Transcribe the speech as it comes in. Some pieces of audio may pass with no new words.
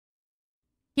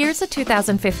Here's a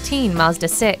 2015 Mazda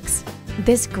 6.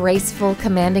 This graceful,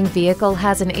 commanding vehicle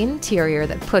has an interior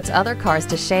that puts other cars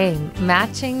to shame,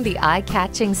 matching the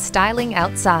eye-catching styling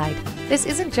outside. This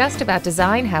isn't just about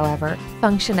design, however.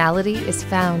 Functionality is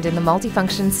found in the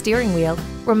multifunction steering wheel,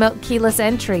 remote keyless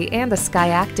entry, and the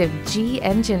Skyactiv G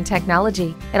engine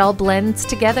technology. It all blends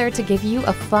together to give you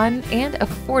a fun and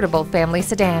affordable family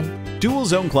sedan. Dual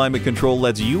zone climate control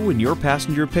lets you and your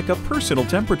passenger pick a personal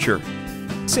temperature.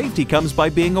 Safety comes by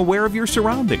being aware of your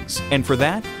surroundings, and for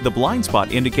that, the blind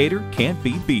spot indicator can't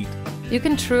be beat. You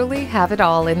can truly have it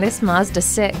all in this Mazda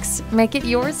 6. Make it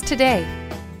yours today.